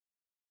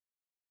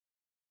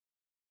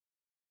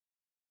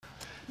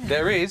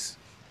There is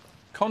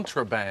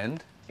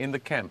contraband in the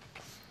camp.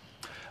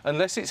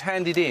 Unless it's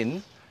handed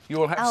in, you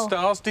will have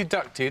stars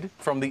deducted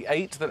from the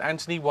 8 that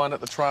Anthony won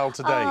at the trial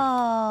today.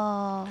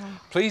 Oh.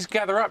 Please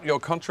gather up your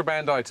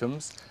contraband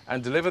items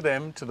and deliver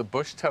them to the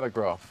Bush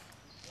Telegraph.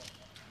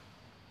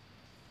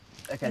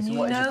 OK, so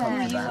what is your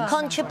contraband?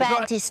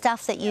 Contraband is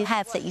stuff that you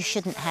have that you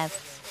shouldn't have.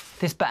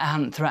 This better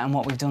hadn't threatened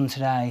what we've done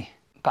today.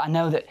 But I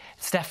know that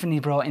Stephanie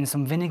brought in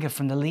some vinegar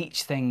from the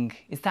leech thing.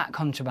 Is that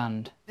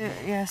contraband?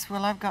 Yes,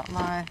 well, I've got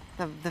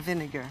the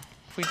vinegar.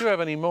 If we do have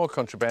any more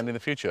contraband in the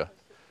future,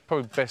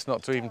 probably best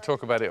not to even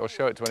talk about it or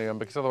show it to anyone,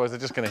 because otherwise they're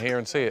just going to hear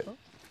and see it.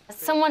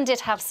 Someone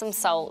did have some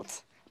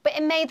salt, but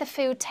it made the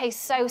food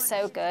taste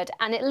so good,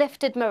 and it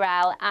lifted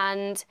morale,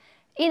 and,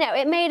 you know,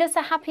 it made us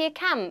a happier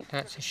camp.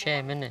 That's a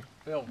shame, isn't it?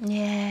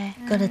 Yeah,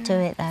 got to do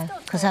it, though,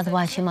 because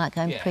otherwise you might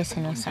go in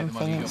prison or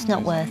something. It's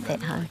not worth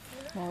it, hon.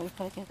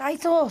 I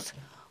thought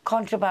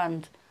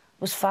contraband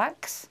was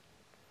facts,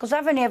 because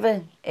I've only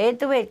ever heard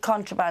the word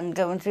contraband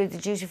going through the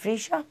duty-free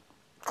shop.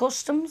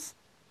 Customs.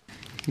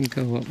 You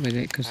go up with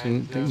it because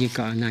you've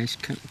got a nice,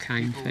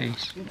 kind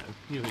face.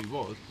 Knew who he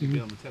was. He'd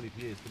been on the telly for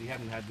years, but he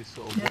hadn't had this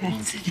sort of...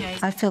 Okay.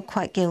 I feel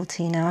quite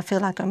guilty now. I feel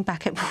like I'm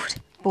back at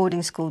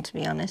boarding school, to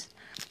be honest.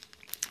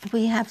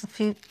 We have a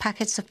few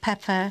packets of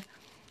pepper,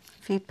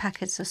 a few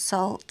packets of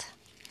salt,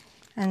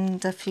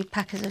 and a few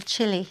packets of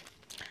chilli.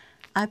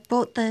 I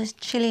brought the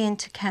chilli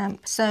into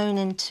camp, sewn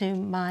into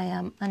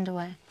my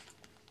underwear.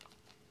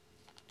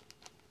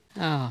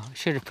 Oh,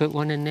 should have put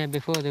one in there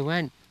before they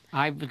went.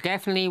 I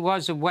definitely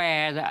was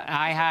aware that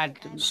I had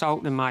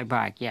salt in my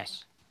bag,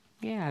 yes.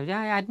 Yeah,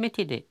 I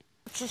admitted it.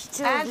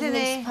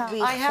 Anthony,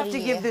 I have to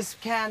give this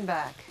can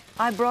back.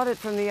 I brought it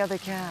from the other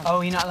can.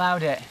 Oh, you're not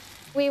allowed it?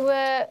 We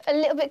were a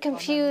little bit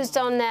confused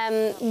on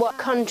what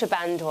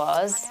contraband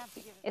was.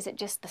 Is it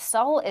just the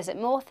salt? Is it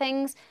more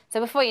things?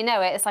 So before you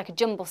know it, it's like a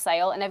jumble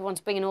sale and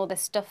everyone's bringing all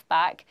this stuff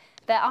back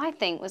that I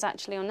think was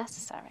actually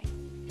unnecessary.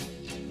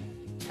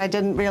 I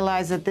didn't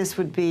realise that this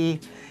would be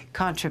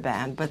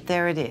contraband, but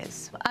there it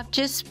is. I've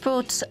just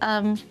brought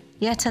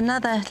yet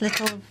another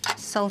little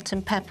salt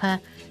and pepper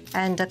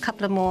and a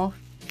couple of more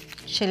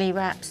chilli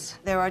wraps.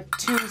 There are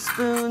 2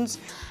 spoons.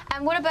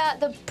 And what about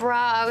the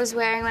bra I was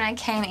wearing when I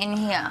came in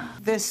here?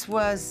 This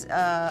was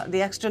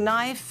the extra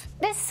knife.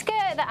 This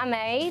skirt that I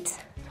made,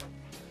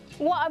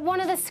 one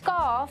of the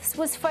scarves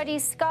was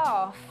Freddie's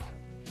scarf.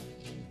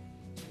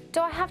 Do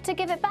I have to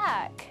give it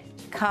back?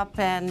 Cup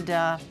and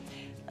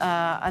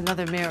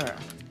another mirror.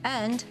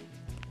 And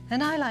an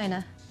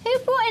eyeliner. Who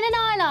brought in an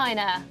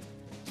eyeliner?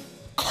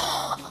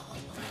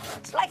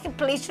 It's like a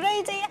police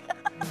raid here.